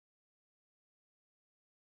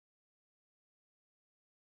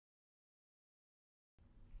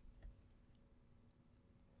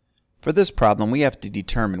For this problem, we have to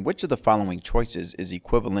determine which of the following choices is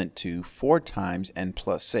equivalent to 4 times n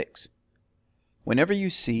plus 6. Whenever you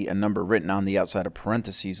see a number written on the outside of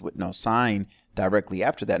parentheses with no sign directly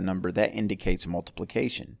after that number, that indicates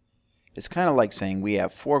multiplication. It's kind of like saying we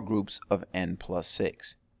have 4 groups of n plus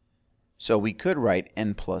 6. So we could write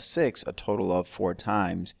n plus 6 a total of 4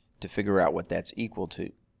 times to figure out what that's equal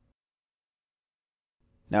to.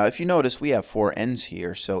 Now if you notice, we have 4 n's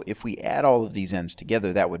here, so if we add all of these n's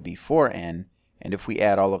together, that would be 4n, and if we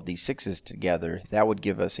add all of these 6's together, that would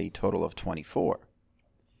give us a total of 24.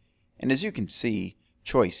 And as you can see,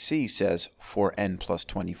 choice C says 4n plus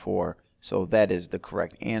 24, so that is the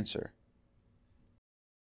correct answer.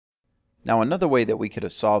 Now another way that we could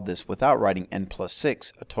have solved this without writing n plus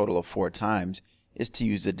 6 a total of 4 times is to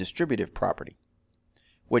use the distributive property,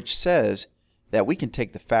 which says that we can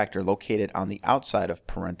take the factor located on the outside of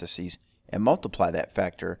parentheses and multiply that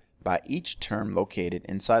factor by each term located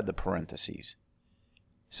inside the parentheses.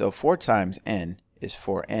 So 4 times n is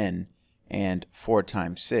 4n, and 4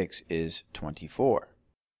 times 6 is 24.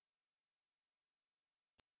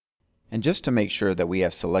 And just to make sure that we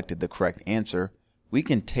have selected the correct answer, we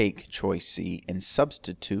can take choice C and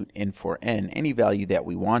substitute in for n any value that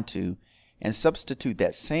we want to, and substitute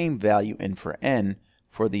that same value in for n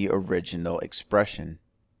for the original expression.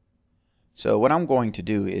 So what I'm going to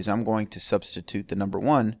do is I'm going to substitute the number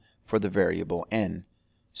 1 for the variable n.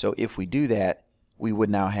 So if we do that, we would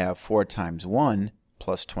now have 4 times 1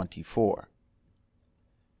 plus 24.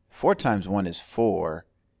 4 times 1 is 4,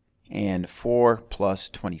 and 4 plus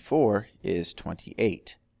 24 is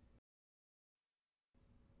 28.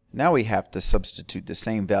 Now we have to substitute the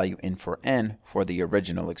same value in for n for the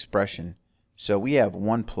original expression. So we have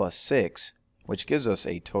 1 plus 6, which gives us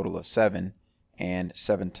a total of 7, and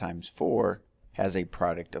 7 times 4 has a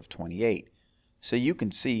product of 28. So you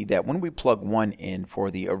can see that when we plug 1 in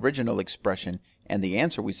for the original expression and the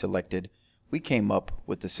answer we selected, we came up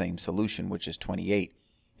with the same solution, which is 28.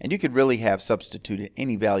 And you could really have substituted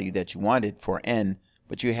any value that you wanted for n,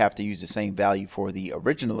 but you have to use the same value for the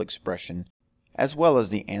original expression as well as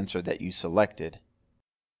the answer that you selected.